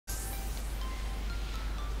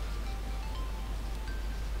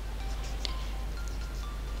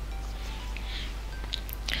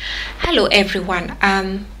Hello everyone.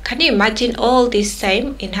 Can you imagine all this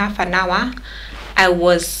time in half an hour I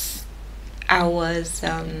was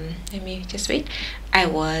let me just wait. I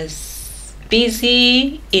was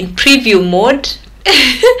busy in preview mode.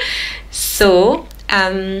 So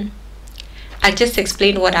I'll just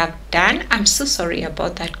explain what I've done. I'm so sorry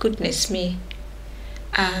about that, goodness me.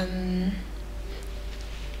 I've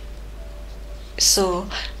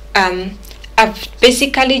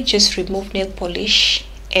basically just removed nail polish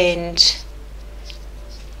and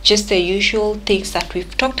just the usual things that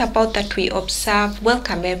we've talked about, that we observe.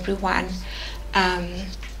 Welcome everyone.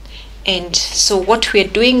 And so what we're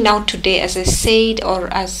doing now today, as I said, or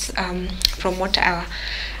as from what I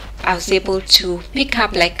was able to pick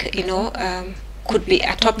up, like, you know, could be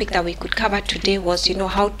a topic that we could cover today, was, you know,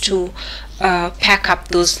 how to pack up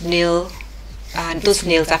those nails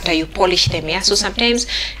after you polish them. Yeah, so sometimes,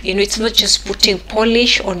 you know, it's not just putting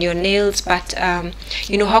polish on your nails, but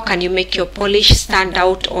you know, how can you make your polish stand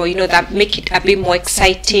out, or, you know, that make it a bit more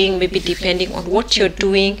exciting, maybe depending on what you're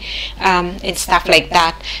doing, and stuff like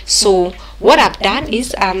that. So what I've done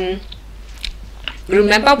is,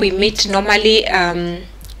 remember we meet normally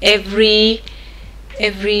every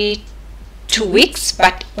 2 weeks,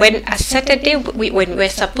 but when a Saturday when we're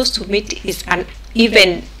supposed to meet is an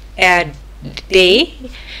even day,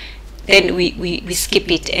 then we skip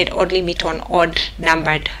it and only meet on odd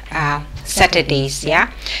numbered Saturdays. Yeah,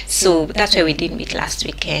 so that's why we didn't meet last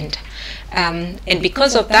weekend, and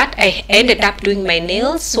because of that I ended up doing my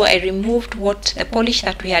nails. So I removed the polish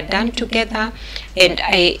that we had done together, and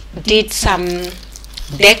I did some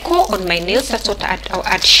deco on my nails. That's what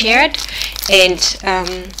I'd shared, and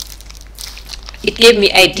it gave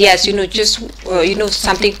me ideas, you know, just you know,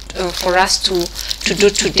 something for us to do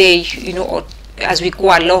today, you know, or as we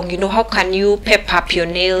go along. You know, how can you pep up your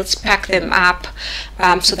nails, pack them up,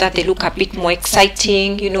 so that they look a bit more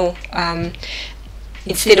exciting, you know,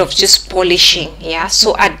 instead of just polishing. Yeah,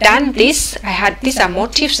 so I'd done this. These are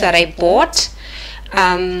motifs that I bought,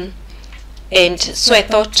 and so I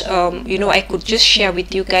thought, you know, I could just share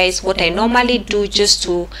with you guys what I normally do, just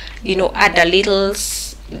to, you know, add a little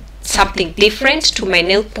something different to my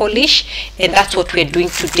nail polish, and that's what we're doing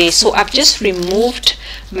today. So I've just removed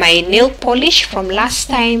my nail polish from last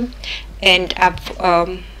time, and I've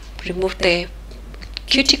removed the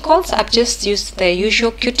cuticles. I've just used the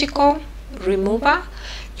usual cuticle remover,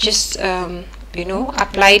 just you know,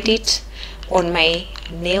 applied it on my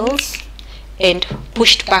nails and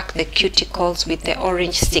pushed back the cuticles with the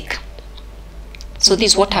orange stick. So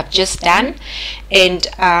this is what I've just done, and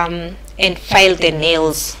filed the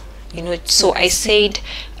nails. You know, so I said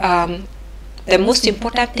the most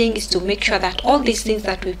important thing is to make sure that all these things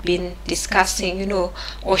that we've been discussing, you know,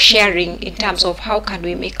 or sharing in terms of how can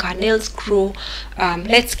we make our nails grow,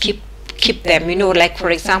 let's keep them. You know, like,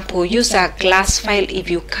 for example, use a glass file if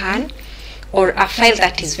you can, or a file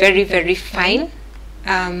that is very, very fine.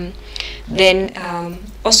 Then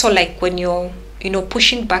also, like, when you're, you know,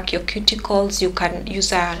 pushing back your cuticles, you can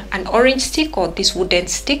use an orange stick or this wooden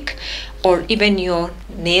stick, or even your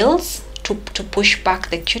nails to push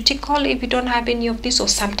back the cuticle if you don't have any of this. Or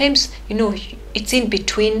sometimes, you know, it's in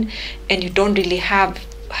between and you don't really have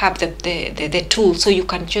the tool, so you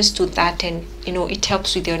can just do that, and, you know, it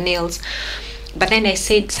helps with your nails. But then I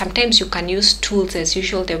said sometimes you can use tools as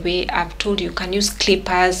usual, the way I've told you. You can use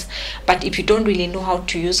clippers, but if you don't really know how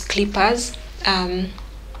to use clippers, I'll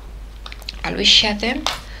always share them.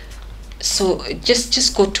 So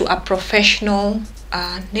just go to a professional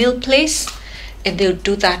nail place, and they'll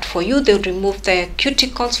do that for you. They'll remove the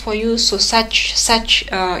cuticles for you. So such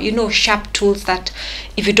you know, sharp tools that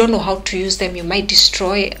if you don't know how to use them, you might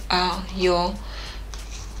destroy your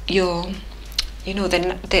you know, the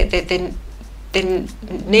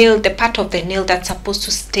nail, the part of the nail that's supposed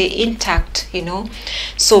to stay intact, you know.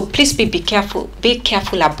 So please be careful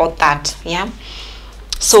about that. Yeah,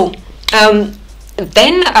 so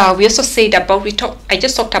then we also said about, I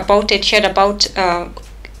just talked about and shared about,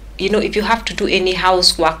 you know, if you have to do any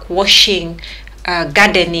housework, washing,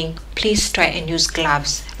 gardening, please try and use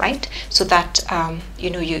gloves, right? So that you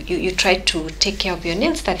know, you try to take care of your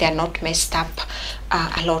nails, that they are not messed up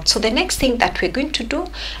a lot. So the next thing that we're going to do,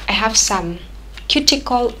 I have some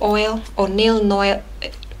cuticle oil or nail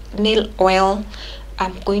oil.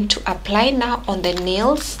 I'm going to apply now on the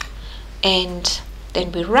nails, and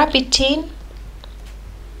then we rub it in,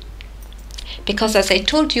 because as I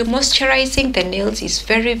told you, moisturizing the nails is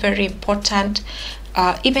very, very important.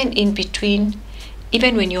 Even in between,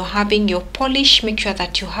 even when you're having your polish, make sure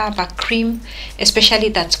that you have a cream, especially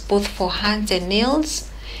that's both for hands and nails,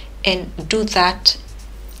 and do that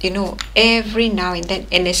you know, every now and then,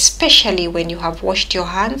 and especially when you have washed your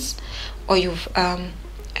hands, or you've I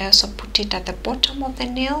also put it at the bottom of the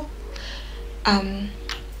nail.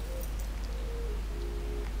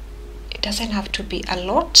 It doesn't have to be a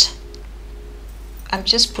lot. I'm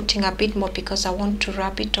just putting a bit more because I want to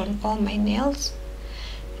rub it on all my nails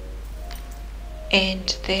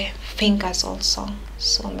and the fingers also.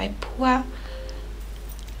 So my poor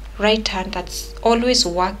right hand that's always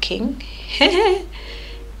working it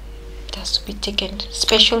has to be taken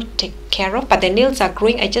take care of. But the nails are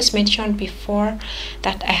growing. I just mentioned before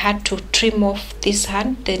that I had to trim off this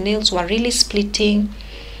hand. The nails were really splitting.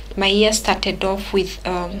 My ear started off with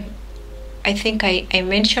I think I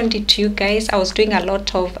mentioned it to you guys. I was doing a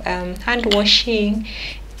lot of hand washing.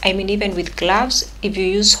 I mean, even with gloves, if you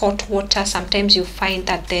use hot water, sometimes you find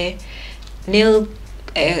that the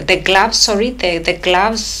gloves,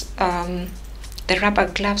 the rubber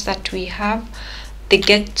gloves that we have, they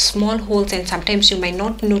get small holes, and sometimes you might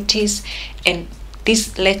not notice, and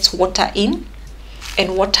this lets water in.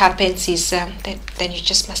 And what happens is then you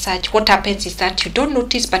just massage. What happens is that you don't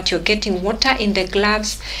notice, but you're getting water in the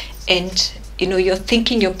gloves, and you know, you're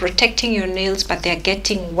thinking you're protecting your nails, but they're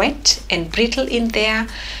getting wet and brittle in there.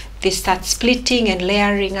 They start splitting and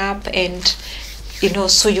layering up, and you know,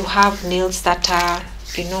 so you have nails that are,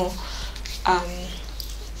 you know,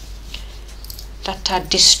 that are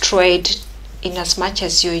destroyed in as much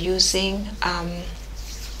as you're using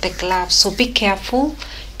the gloves. So be careful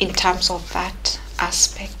in terms of that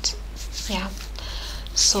aspect. Yeah.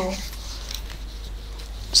 So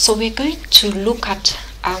we're going to look at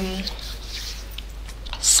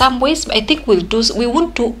some ways. I think we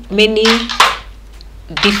won't do many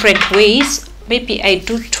different ways. Maybe I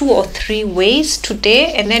do 2 or 3 ways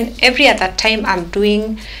today, and then every other time I'm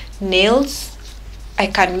doing nails, I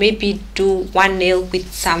can maybe do one nail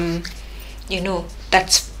with some, you know,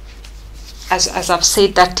 that's as I've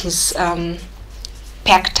said, that is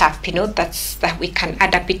packed up, you know, that we can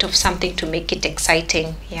add a bit of something to make it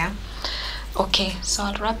exciting. Yeah. Okay, so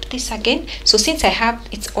I'll rub this again. So since I have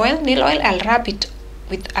it's nail oil, I'll rub it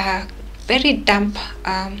with a very damp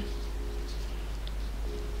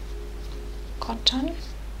cotton,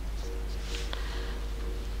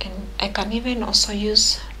 and I can even also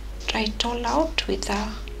use dry it all out with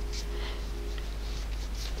a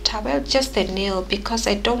towel, just the nail, because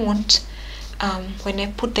I don't want when I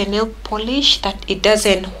put the nail polish that it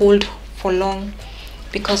doesn't hold for long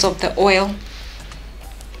because of the oil.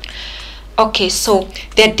 Okay, so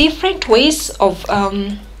there are different ways of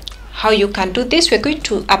how you can do this. We're going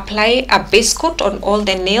to apply a base coat on all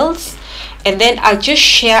the nails, and then I'll just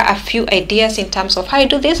share a few ideas in terms of how I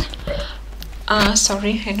do this.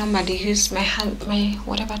 Sorry, I normally use my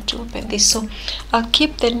whatever to open this. So I'll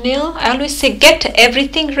keep the nail. I always say get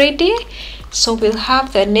everything ready. So we'll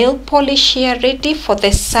have the nail polish here ready for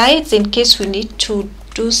the sides in case we need to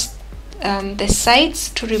do the sides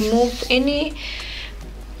to remove any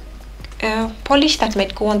polish that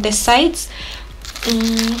might go on the sides.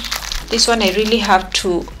 This one I really have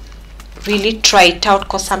to really try it out,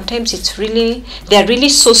 because sometimes they're really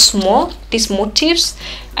so small, these motifs.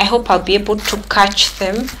 I hope I'll be able to catch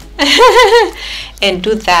them and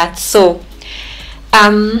do that. So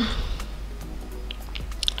I'm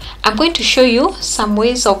going to show you some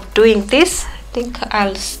ways of doing this. I think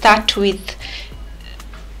I'll start with,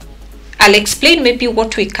 I'll explain maybe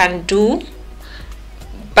what we can do,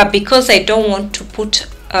 but because I don't want to put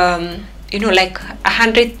you know, like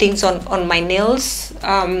 100 things on my nails,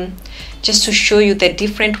 just to show you the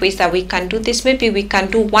different ways that we can do this, maybe we can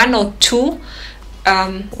do 1 or 2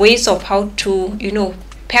 ways of how to, you know,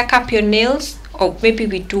 pack up your nails, or maybe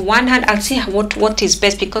we do one hand. I'll see what is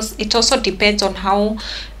best, because it also depends on how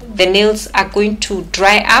the nails are going to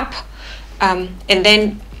dry up, and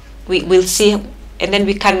then we'll see, and then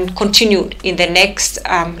we can continue in the next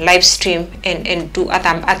live stream and do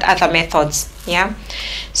other methods. Yeah.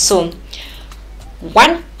 So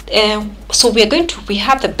so we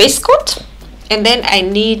have the base coat, and then I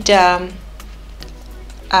need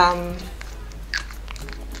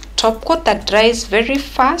top coat that dries very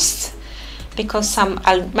fast, because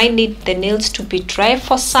I might need the nails to be dry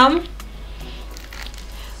for some.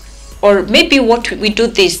 Or maybe what we do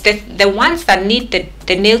this, the ones that need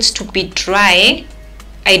the nails to be dry,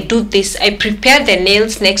 I do this, I prepare the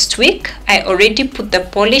nails next week. I already put the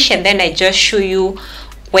polish, and then I just show you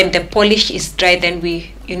when the polish is dry, then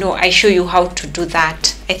I show you how to do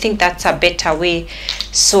that. I think that's a better way.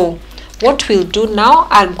 So what we'll do now,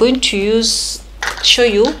 I'm going to show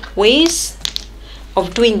you ways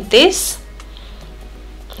of doing this.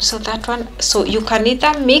 So that one, so you can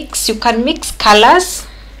either mix, you can mix colors,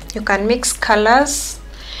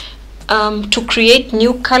 to create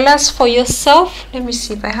new colors for yourself. Let me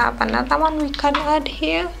see if I have another one we can add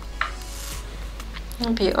here.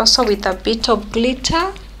 Maybe also with a bit of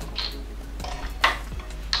glitter.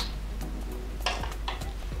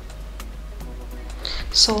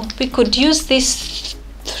 So we could use these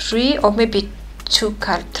 3 or maybe 3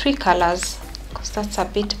 colors, because that's a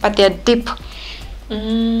bit, but they're deep.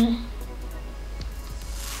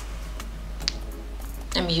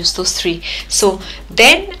 Let me use those 3. So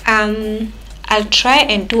then I'll try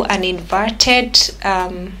and do an inverted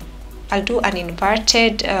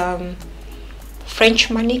French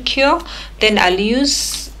manicure. Then I'll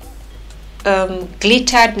use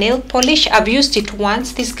glittered nail polish. I've used it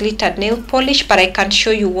once, this glittered nail polish, but I can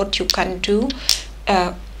show you what you can do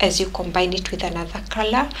as you combine it with another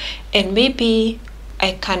color. And maybe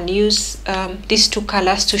I can use these 2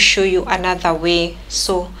 colors to show you another way.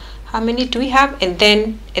 So how many do we have? And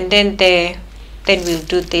then we'll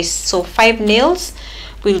do this. So 5 nails,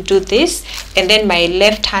 we'll do this. And then my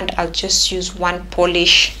left hand, I'll just use 1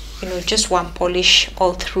 polish, just 1 polish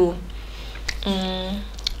all through.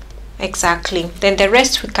 Exactly. Then the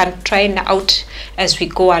rest we can try out as we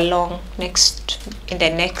go along in the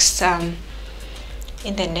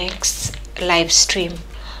next live stream.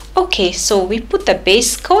 Okay, so we put the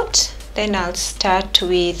base coat. Then I'll start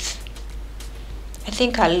with, I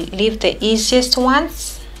think I'll leave the easiest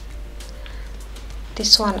ones.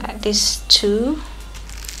 This one, these 2.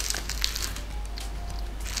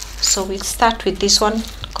 So we'll start with this one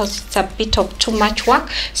because it's a bit of too much work.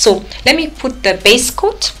 So let me put the base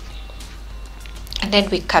coat and then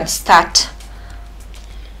we can start.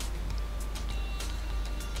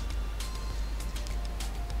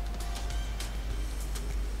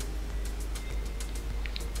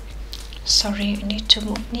 Sorry, you need to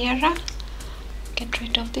move nearer. Get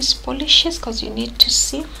rid of these polishes because you need to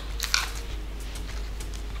see.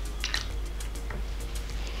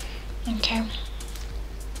 Okay.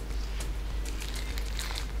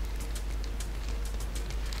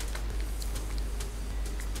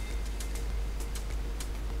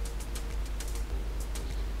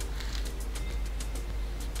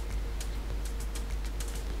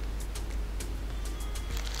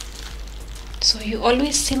 So you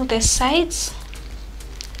always seal the sides.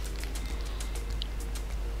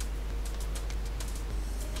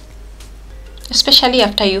 Especially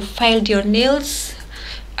after you filed your nails,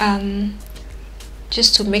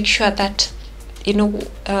 just to make sure that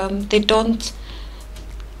they don't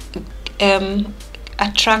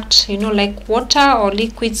attract like water or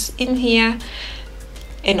liquids in here.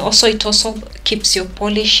 And also it also keeps your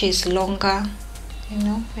polishes longer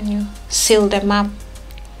when you seal them up.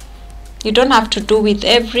 You don't have to do with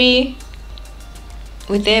every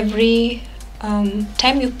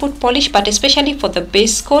time you put polish, but especially for the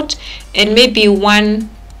base coat and maybe one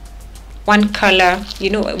color,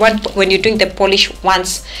 when you're doing the polish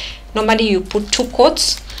once. Normally you put 2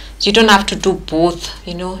 coats, so you don't have to do both,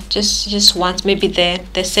 just once, maybe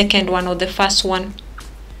the second one or the first one.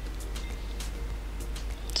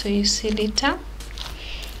 So you seal it up.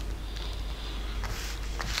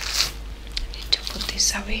 I need to put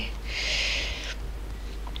this away.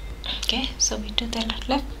 Okay, so we do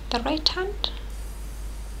the right hand.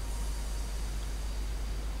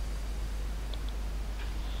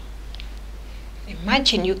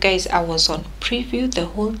 Imagine you guys, I was on preview the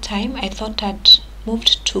whole time. I thought I'd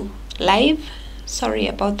moved to live. Sorry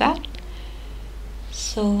about that.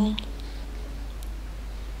 So,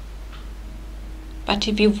 but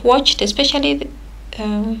if you've watched, especially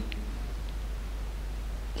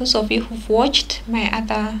those of you who've watched my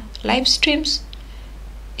other live streams,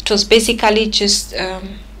 it was basically just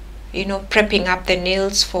prepping up the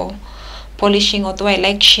nails for polishing. Although I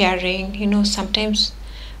like sharing, sometimes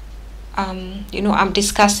I'm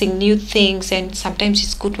discussing new things, and sometimes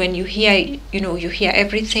it's good when you hear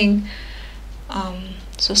everything.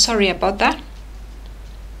 So sorry about that.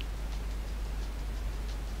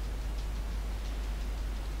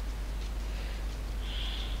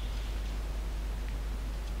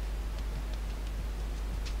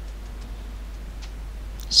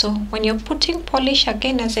 So when you're putting polish,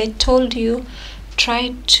 again, as I told you,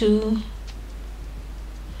 try to,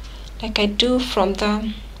 like I do, from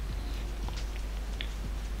the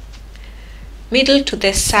middle to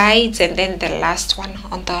the sides, and then the last one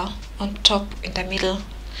on top in the middle.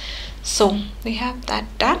 So we have that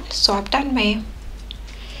done. So I've done my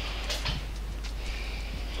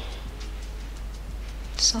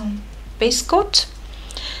base coat.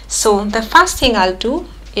 So the first thing I'll do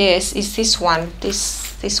is this one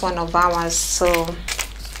of ours. So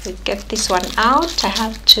we get this one out. I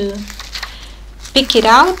have to pick it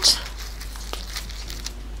out.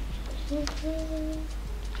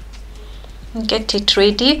 Get it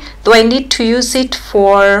ready. Though I need to use it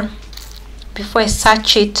for, before I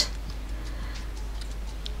search it,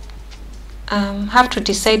 have to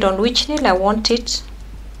decide on which nail I want it.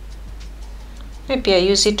 Maybe I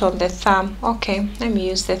use it on the thumb. Okay, let me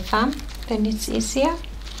use the thumb, then it's easier.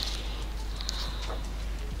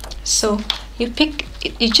 So you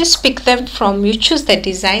just pick them from, you choose the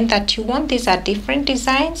design that you want. These are different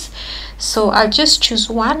designs, so I'll just choose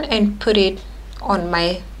one and put it on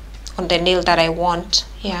the nail that I want.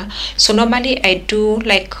 Yeah, so normally I do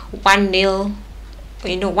like one nail,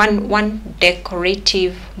 you know, one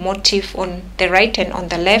decorative motif on the right and on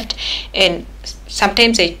the left, and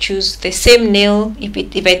sometimes I choose the same nail. If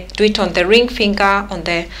I do it on the ring finger on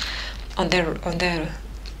the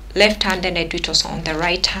left hand, and I do it also on the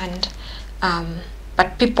right hand.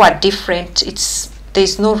 But people are different.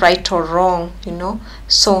 There's no right or wrong, you know.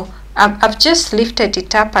 So I've just lifted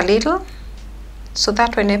it up a little, so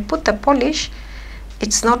that when I put the polish,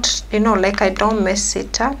 it's not, you know, like I don't mess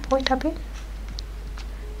it up. Wait a bit,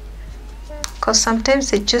 because sometimes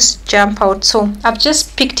they just jump out. So I've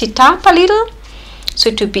just picked it up a little, so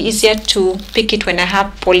it will be easier to pick it when I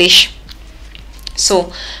have polish.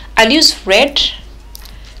 So I'll use red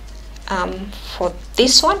for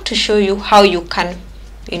this one to show you how you can,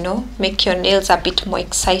 you know, make your nails a bit more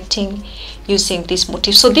exciting using these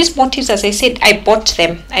motifs. So these motifs, as I said, I bought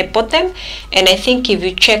them, and I think if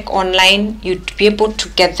you check online, you'd be able to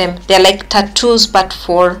get them. They're like tattoos, but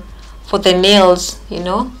for the nails, you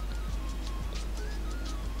know.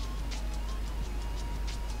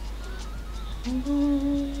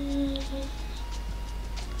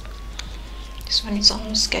 This one is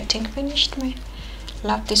almost getting finished. I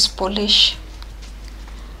love this polish.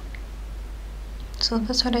 So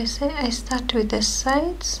that's what I say. I start with the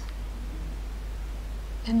sides,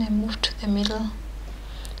 then I move to the middle.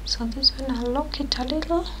 So this one I'll lock it a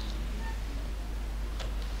little,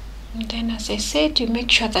 and then, as I said, you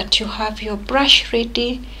make sure that you have your brush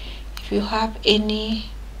ready. If you have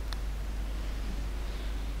any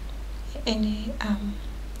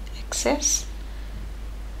excess,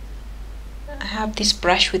 I have this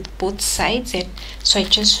brush with both sides, and so I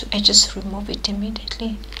just remove it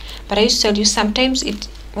immediately. But I used to tell you, sometimes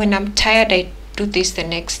when I'm tired, I do this the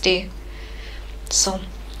next day. So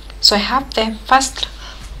I have the first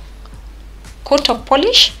coat of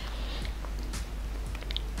polish,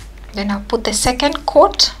 then I'll put the second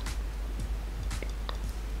coat.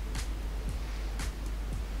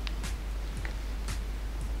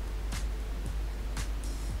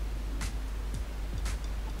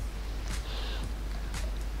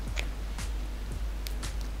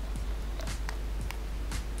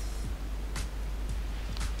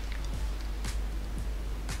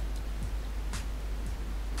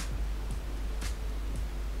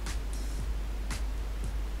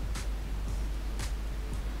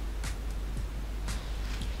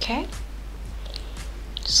 Okay,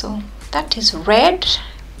 so that is red,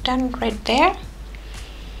 done right there.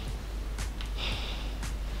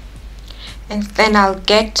 And then I'll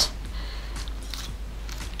get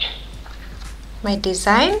my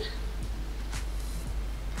design.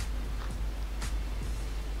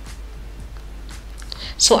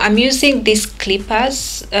 So I'm using these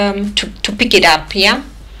clippers to pick it up, yeah.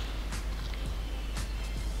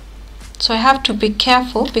 So I have to be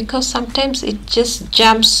careful, because sometimes it just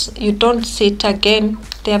jumps, you don't see it again.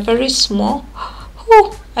 They are very small.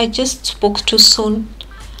 Oh, I just spoke too soon.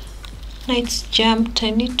 Now it's jumped.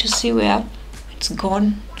 I need to see where it's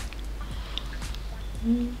gone.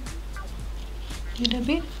 Wait a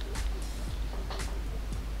bit.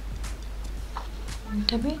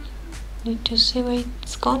 Wait a bit. Need to see where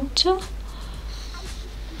it's gone to.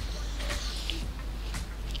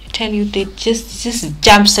 Tell you, they just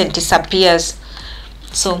jumps and disappears,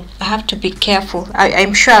 so I have to be careful.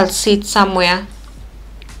 I'm sure I'll see it somewhere.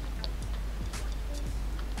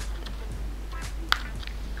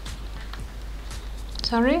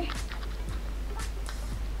 Sorry.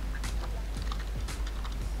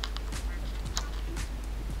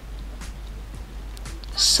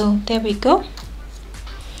 So there we go.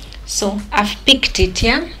 So I've picked it,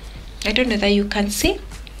 yeah. I don't know that you can see.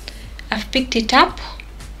 I've picked it up.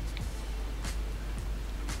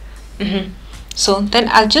 So then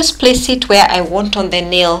I'll just place it where I want on the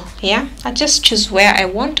nail. Yeah, I just choose where I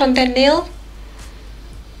want on the nail.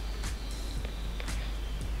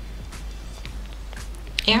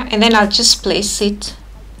 Yeah, and then I'll just place it.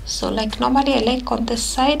 So like normally I like on the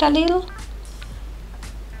side a little.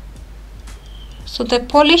 So the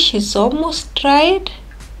polish is almost dried.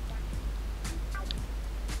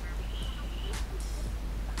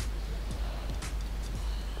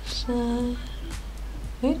 So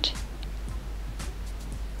wait,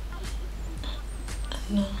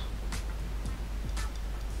 no,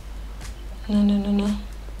 I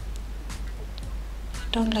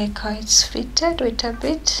don't like how it's fitted. Wait a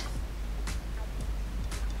bit.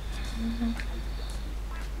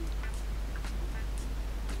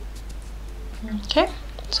 Okay,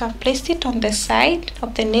 so I've placed it on the side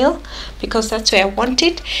of the nail because that's where I want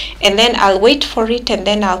it, and then I'll wait for it, and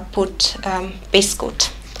then I'll put base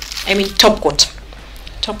coat, top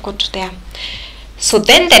coat there. So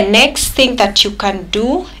then the next thing that you can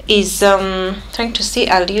do is trying to see,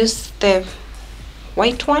 I'll use the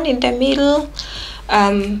white one in the middle.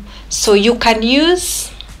 So you can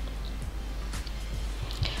use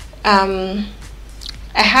I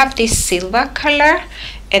have this silver color,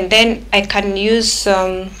 and then I can use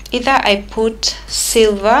either I put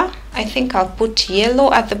silver, I think I'll put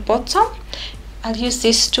yellow at the bottom. I'll use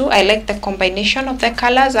this too. I like the combination of the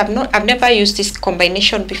colors. I've never used this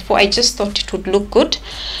combination before. I just thought it would look good.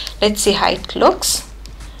 Let's see how it looks.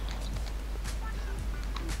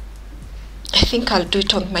 I think I'll do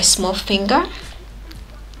it on my small finger.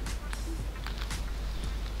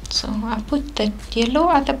 So I'll put the yellow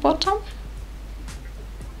at the bottom.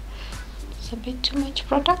 It's a bit too much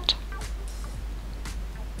product.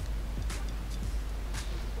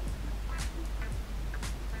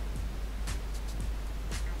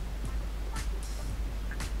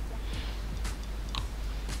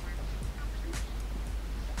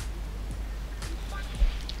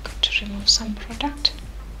 Got to remove some product.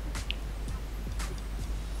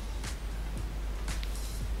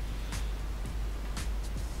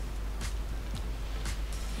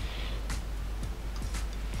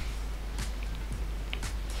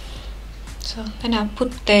 So then I'll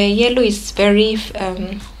put the yellow is very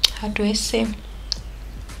how do I say,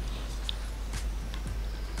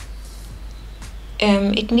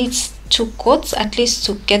 it needs 2 coats at least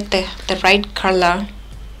to get the right color.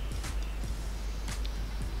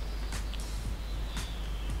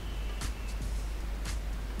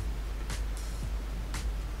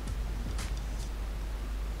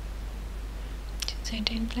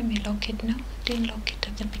 Let me lock it now. Didn't lock it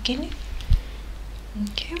at the beginning.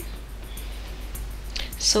 Okay.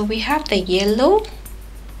 So we have the yellow.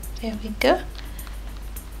 There we go.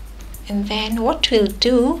 And then what we'll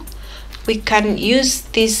do, we can use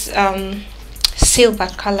this silver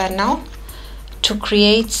color now to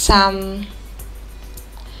create some.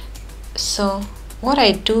 So what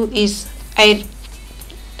I do is I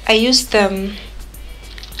use a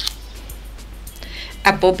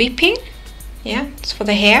bobby pin. Yeah, it's for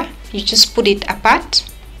the hair. You just put it apart.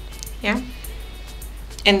 Yeah,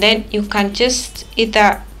 and then you can just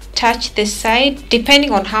either touch the side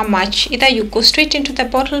depending on how much. Either you go straight into the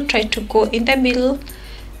bottle, try to go in the middle.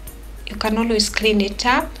 You can always clean it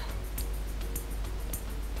up,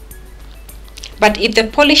 but if the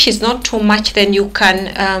polish is not too much, then you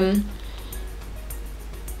can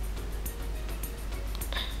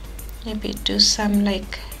maybe do some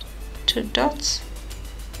like 2 dots.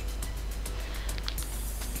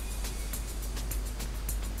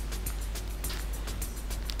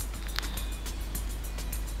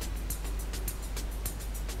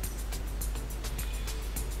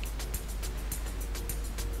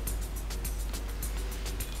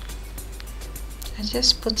 I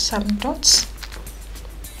just put some dots,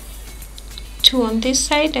 2 on this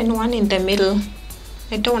side and 1 in the middle.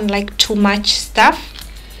 I don't like too much stuff.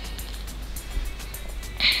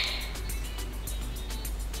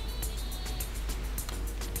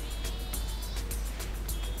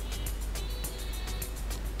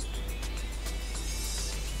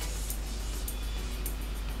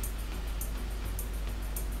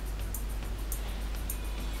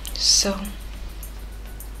 So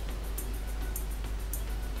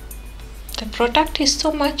the product is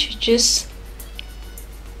so much, you just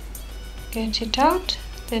get it out,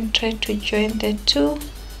 then try to join the 2.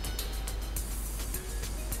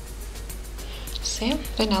 Same.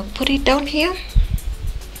 Then I'll put it down here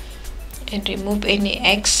and remove any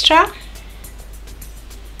extra.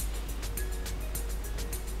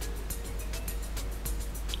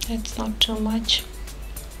 That's not too much.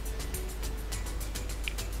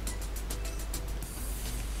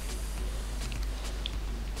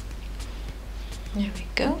 There we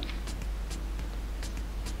go.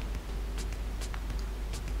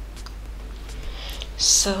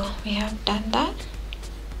 So we have done that.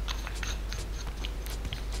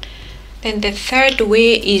 Then the third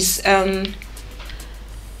way is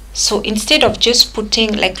so instead of just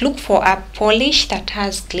putting, like, look for a polish that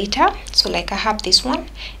has glitter. So like I have this one,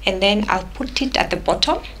 and then I'll put it at the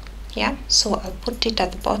bottom. Yeah, so I'll put it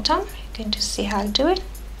at the bottom. You're going to see how I'll do it.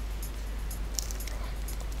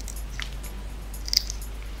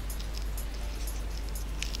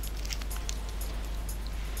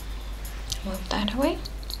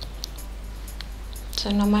 So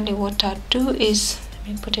normally what I do is, let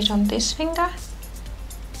me put it on this finger,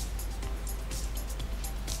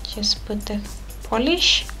 just put the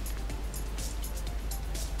polish.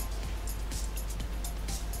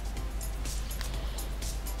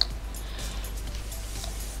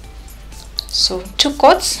 So 2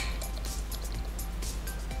 coats.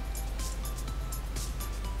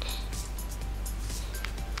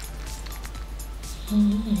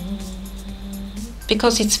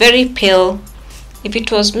 Because it's very pale. If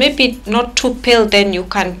it was maybe not too pale, then you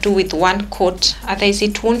can do with 1 coat, otherwise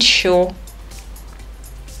it won't show.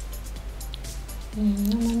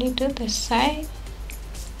 Normally do the side,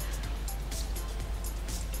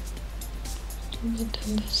 do it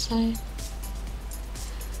on the side.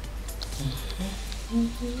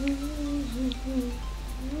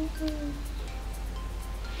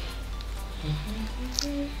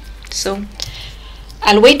 So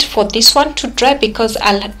I'll wait for this one to dry because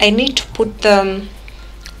I need to put the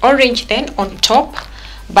orange then on top,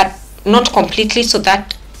 but not completely, so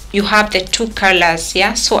that you have the 2 colors.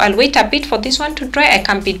 Yeah, so I'll wait a bit for this one to dry. I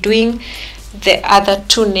can be doing the other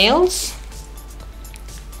 2 nails.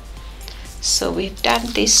 So we've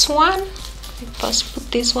done this one. We first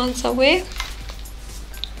put these ones away.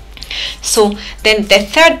 So then the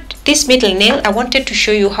third, this middle nail, I wanted to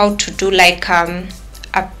show you how to do like a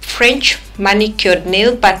French manicured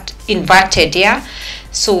nail, but inverted. Yeah,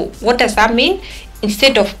 so what does that mean?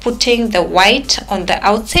 Instead of putting the white on the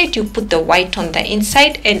outside, you put the white on the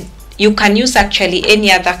inside, and you can use actually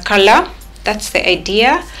any other color. That's the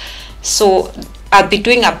idea. So I'll be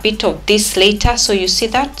doing a bit of this later, so you see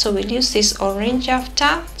that. So we'll use this orange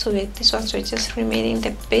after. So this one's we're just remaining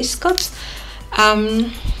the base coats.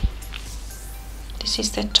 This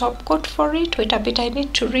is the top coat for it. Wait a bit, I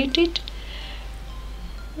need to read it.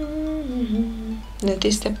 That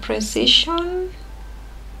is the precision.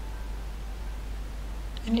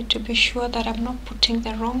 I need to be sure that I'm not putting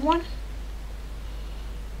the wrong one.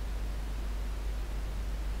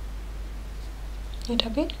 Wait a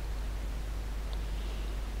bit.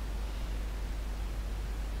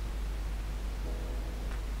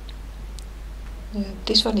 Yeah,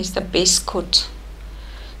 this one is the base coat.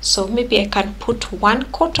 So maybe I can put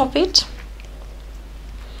 1 coat of it.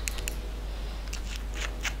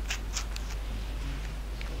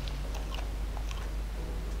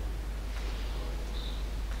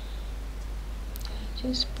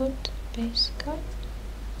 Just put base coat.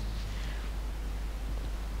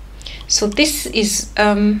 So this is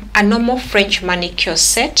a normal French manicure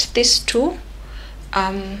set, these 2,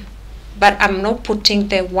 but I'm not putting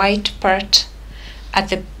the white part at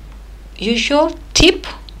the usual tip,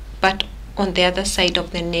 but on the other side of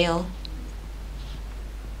the nail.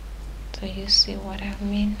 So you see what I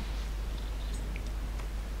mean.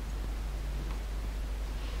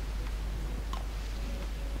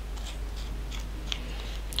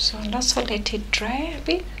 So I'll also let it dry a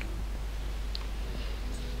bit.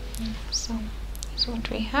 So that's what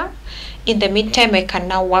we have. In the meantime, I can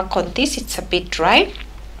now work on this. It's a bit dry.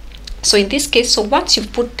 So in this case, so once you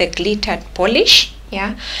put the glittered polish,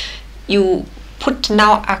 yeah, you put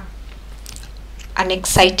now an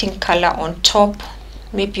exciting color on top.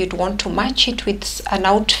 Maybe you'd want to match it with an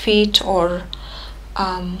outfit, or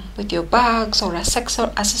with your bags or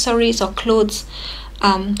accessories or clothes.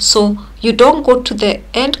 So you don't go to the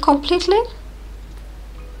end completely.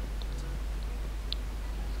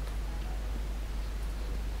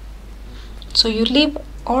 So you leave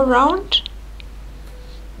all around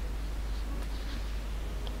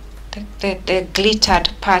the glittered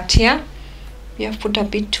part here. You have put a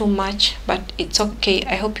bit too much, but it's okay.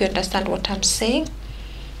 I hope you understand what I'm saying.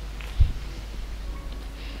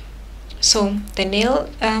 So the nail,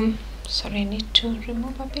 sorry, I need to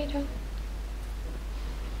remove a bit of.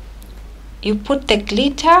 You put the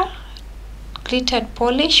glittered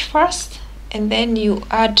polish first, and then you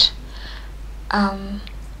add a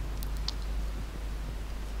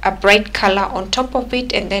bright color on top of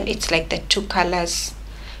it, and then it's like the 2 colors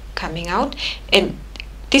coming out. And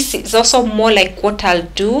this is also more like what I'll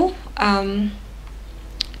do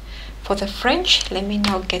for the French. Let me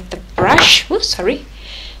now get the brush. Oh, sorry.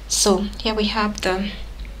 So here we have the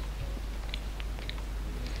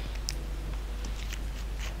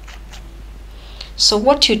so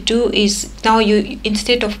what you do is, now you,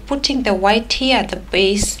 instead of putting the white here at the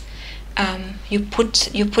base, you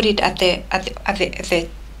put it at the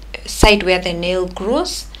side where the nail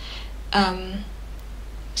grows.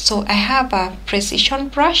 So I have a precision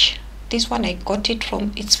brush. This one I got it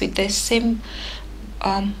from, it's with the same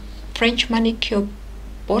French manicure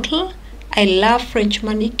bottle. I love French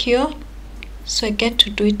manicure, so I get to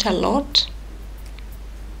do it a lot.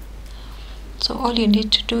 So all you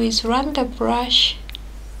need to do is run the brush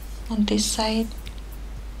on this side.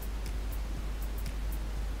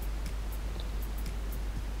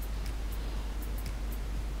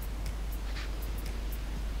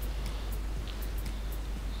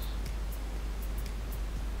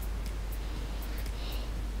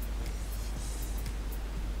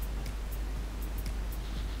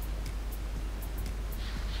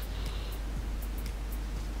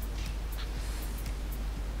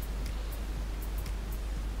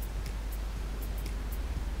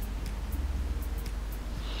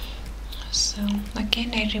 So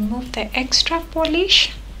again, I remove the extra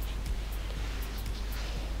polish.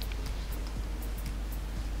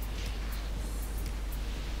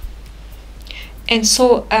 And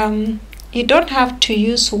so you don't have to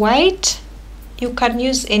use white. You can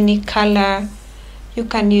use any color. You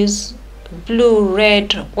can use blue,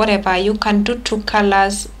 red, whatever. You can do 2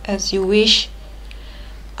 colors as you wish.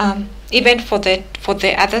 Even for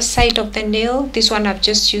the other side of the nail, this one I've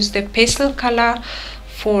just used the pastel color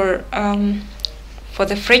for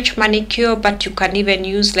the French manicure, but you can even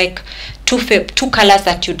use like two colors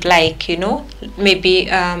that you'd like, you know,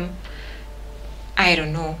 maybe I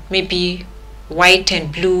don't know, maybe white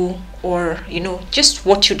and blue, or you know, just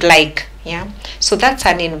what you'd like. Yeah, so that's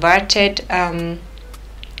an inverted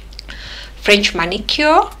French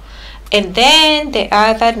manicure. And then the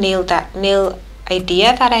other nail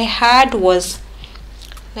idea that I had was,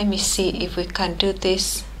 let me see if we can do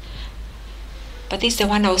this, but this is the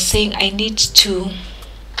one I was saying I need to.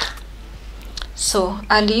 So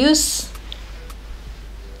I'll use,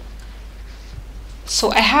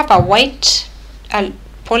 so I have a white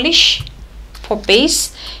polish for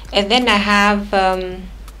base, and then I have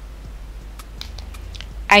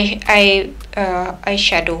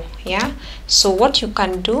eyeshadow. Yeah, so what you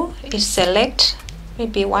can do is select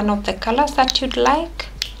maybe one of the colors that you'd like.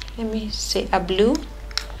 Let me say a blue.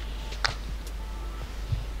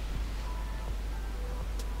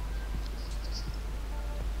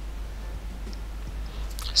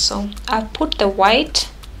 So I'll put the white.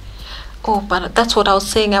 Oh, but that's what I was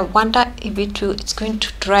saying. I wonder if it's going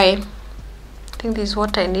to dry. I think this is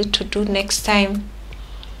what I need to do next time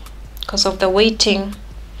because of the waiting.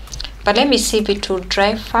 But let me see if it will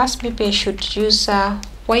dry fast. Maybe I should use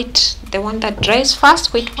white, the one that dries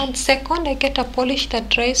fast. Wait 1 second. I get a polish that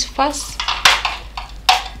dries fast.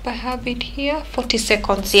 I have it here. 40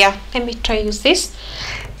 seconds. Yeah, let me try use this.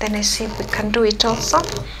 Then I see if we can do it also.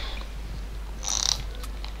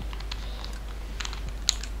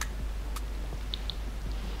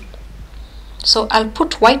 So I'll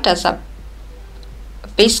put white as a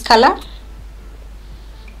base color.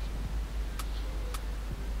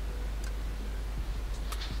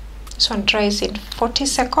 This one dries in 40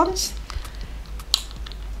 seconds.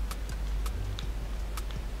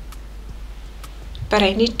 But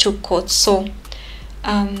I need 2 coats. So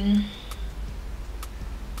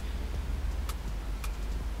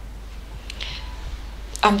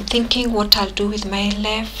I'm thinking what I'll do with my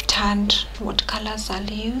left hand, what colors I'll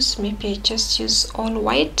use. Maybe I just use all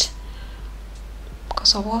white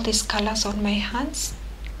because of all these colors on my hands.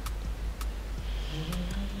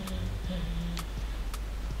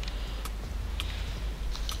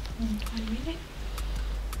 One minute.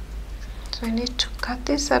 So I need to cut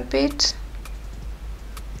this a bit.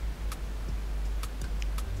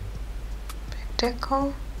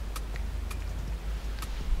 Deco.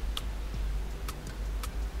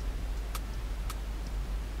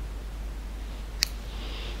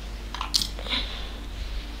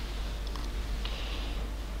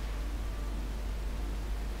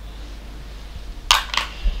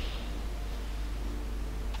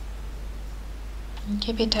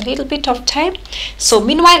 Give it a little bit of time. So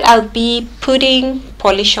meanwhile, I'll be putting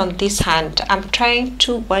polish on this hand. I'm trying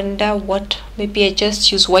to wonder what, maybe I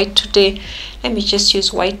just use white today. Let me just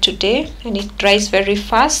use white today, and it dries very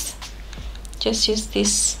fast. Just use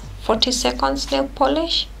this 40 seconds nail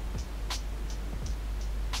polish.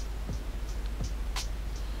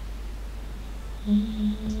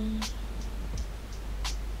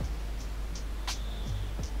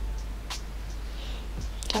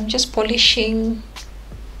 I'm just polishing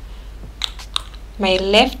my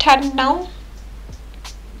left hand now,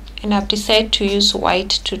 and I've decided to use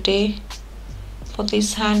white today for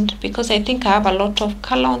this hand because I think I have a lot of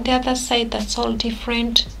color on the other side that's all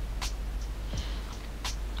different.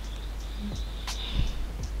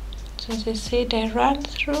 So as I said, I run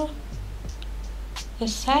through the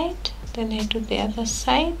side, then I do the other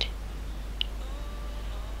side,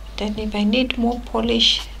 then if I need more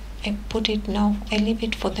polish I put it now, I leave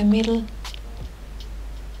it for the middle.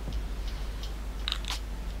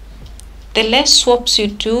 The less swabs you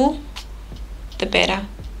do, the better.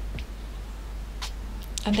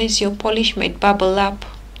 Otherwise your polish might bubble up.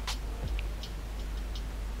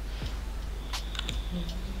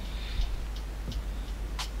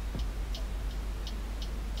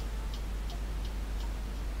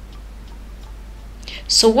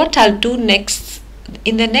 So what I'll do next,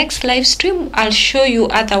 in the next live stream, I'll show you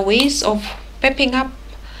other ways of pepping up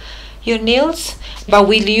your nails, but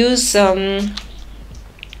we'll use I'll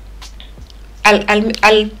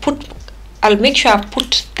make sure I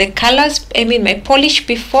put the colors, I mean my polish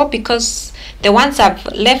before, because the ones I've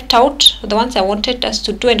left out, the ones I wanted us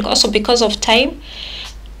to do, and also because of time,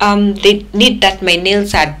 they need that my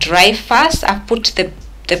nails are dry first. I've put the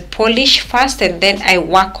polish first, and then I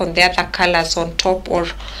work on the other colors on top, or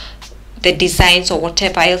the designs or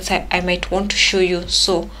whatever else I might want to show you.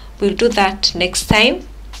 So we'll do that next time.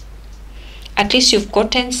 At least you've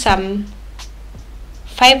gotten some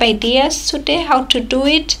 5 ideas today how to do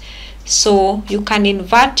it. So you can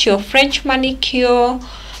invert your French manicure,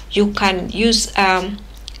 you can use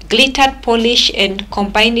glittered polish and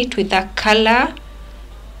combine it with a color,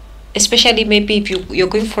 especially maybe if you're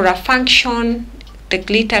going for a function. The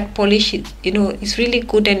glittered polish, you know, is really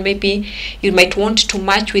good, and maybe you might want to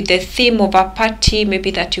match with the theme of a party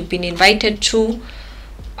maybe that you've been invited to.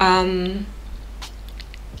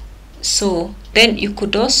 So then you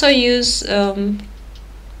could also use 2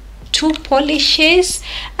 polishes.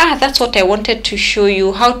 That's what I wanted to show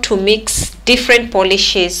you, how to mix different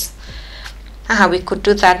polishes. We could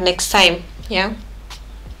do that next time. Yeah,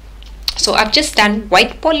 so I've just done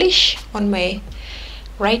white polish on my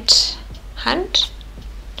right hand.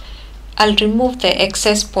 I'll remove the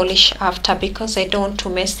excess polish after, because I don't want to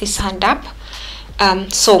mess this hand up.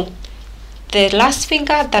 So the last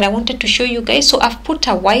finger that I wanted to show you guys, so I've put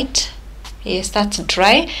a white, yes, that's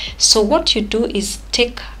dry. So what you do is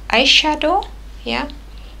take eyeshadow, yeah,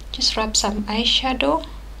 just rub some eyeshadow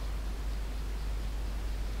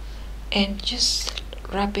and just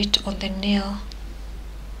rub it on the nail.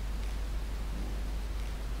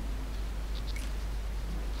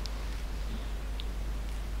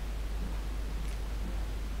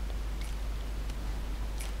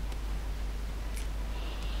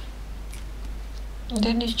 And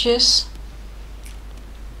then you just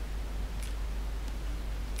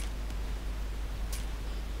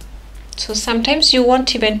so sometimes you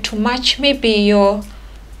want even to match maybe your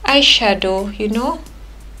eyeshadow, you know,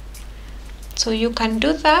 so you can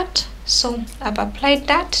do that. So I've applied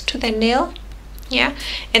that to the nail, yeah,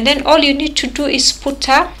 and then all you need to do is put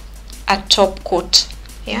a top coat.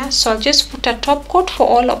 Yeah, so I'll just put a top coat for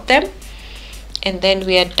all of them, and then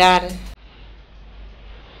we are done.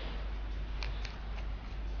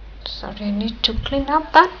 Sorry, I need to clean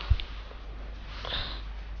up that.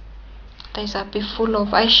 There's a bit full of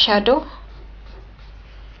eyeshadow.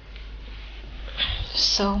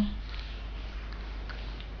 So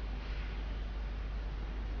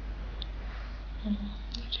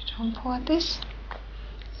don't pour this.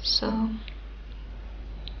 So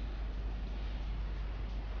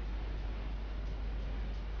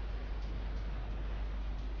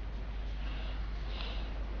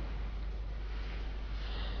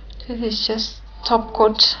this is just top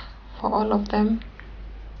coat for all of them.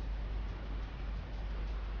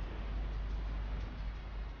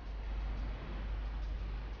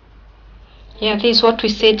 Yeah, this is what we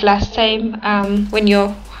said last time. When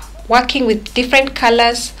you're working with different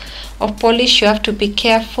colors of polish, you have to be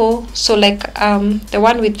careful. So like the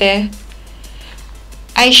one with the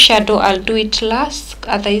eyeshadow, I'll do it last,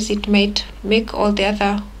 otherwise it might make all the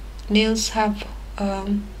other nails have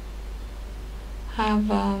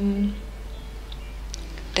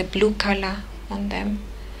the blue color on them.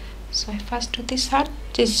 So I first do this one.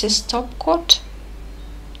 This is just top coat.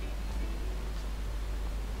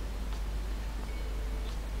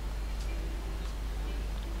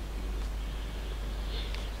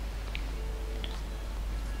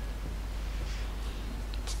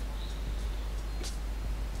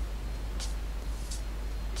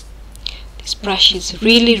 This brush is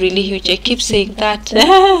really huge. I keep saying that.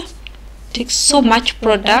 Takes so much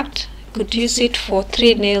product. Could use it for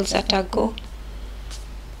 3 nails at a go.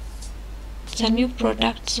 It's a new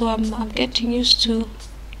product, so I'm getting used to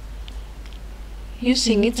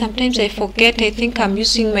using it. Sometimes I forget. I think I'm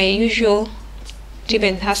using my usual. It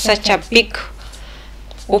even has such a big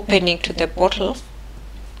opening to the bottle,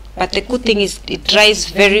 but the good thing is it dries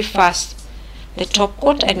very fast, the top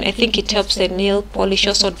coat, and I think it helps the nail polish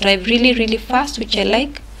also dry really fast, which I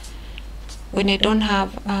like when I don't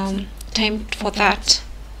have time for that.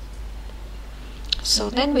 So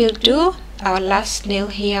then we'll do our last nail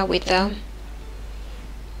here with the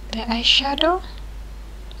eyeshadow.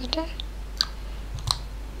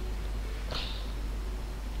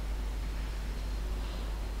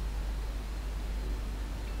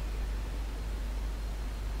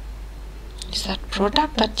 that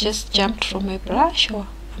product that just jumped from my brush, or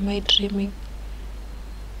am I dreaming?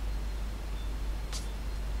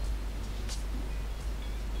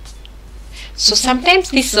 So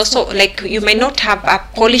sometimes this is also like, you may not have a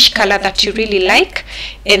polish color that you really like,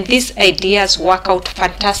 and these ideas work out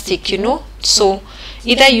fantastic, you know. So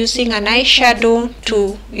either using an eyeshadow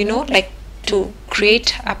to, you know, like to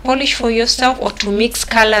create a polish for yourself, or to mix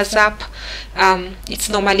colors up, it's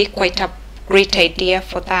normally quite a great idea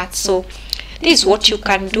for that. So this is what you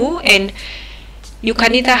can do, and you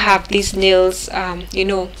can either have these nails, you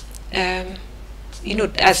know,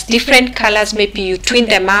 as different colors. Maybe you twin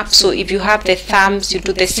them up, so if you have the thumbs, you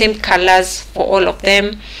do the same colors for all of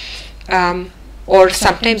them, or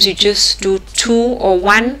sometimes you just do two or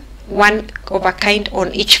one of a kind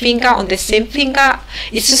on each finger, on the same finger.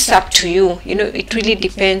 It's just up to you, you know. It really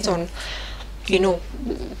depends on, you know,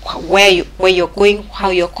 where you're going,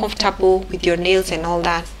 how you're comfortable with your nails and all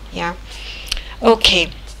that. Yeah,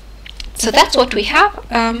 okay, so that's what we have.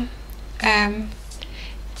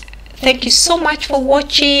 Thank you so much for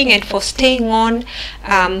watching and for staying on.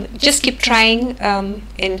 Just keep trying,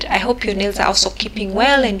 and I hope your nails are also keeping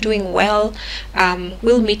well and doing well.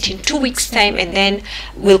 We'll meet in 2 weeks time, and then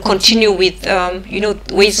we'll continue with you know,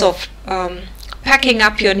 ways of packing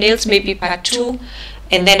up your nails, maybe part 2,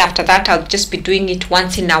 and then after that I'll just be doing it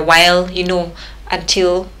once in a while, you know,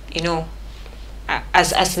 until, you know,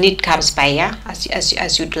 as need comes by. Yeah,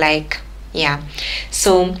 as you'd like. Yeah,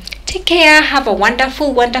 so take care, have a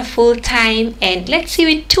wonderful time, and let's see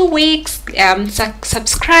you in 2 weeks.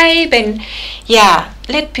 Subscribe, and yeah,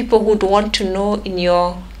 let people who'd want to know in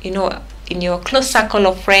your, you know, in your close circle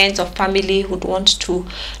of friends or family who'd want to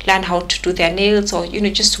learn how to do their nails, or, you know,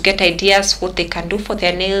 just to get ideas what they can do for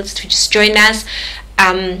their nails, to just join us.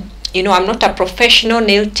 You know, I'm not a professional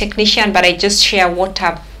nail technician, but I just share what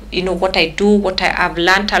I've, you know, what I do, what I've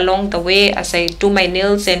learned along the way as I do my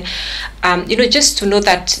nails, and you know, just to know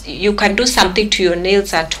that you can do something to your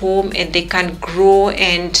nails at home and they can grow,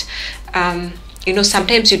 and you know,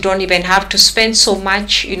 sometimes you don't even have to spend so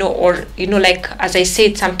much, you know, or, you know, like as I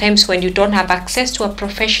said, sometimes when you don't have access to a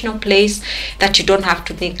professional place, that you don't have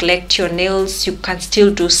to neglect your nails, you can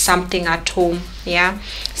still do something at home. Yeah,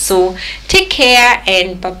 so take care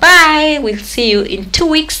and bye bye. We'll see you in 2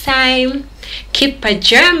 weeks time. Keep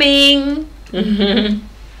PyJamming.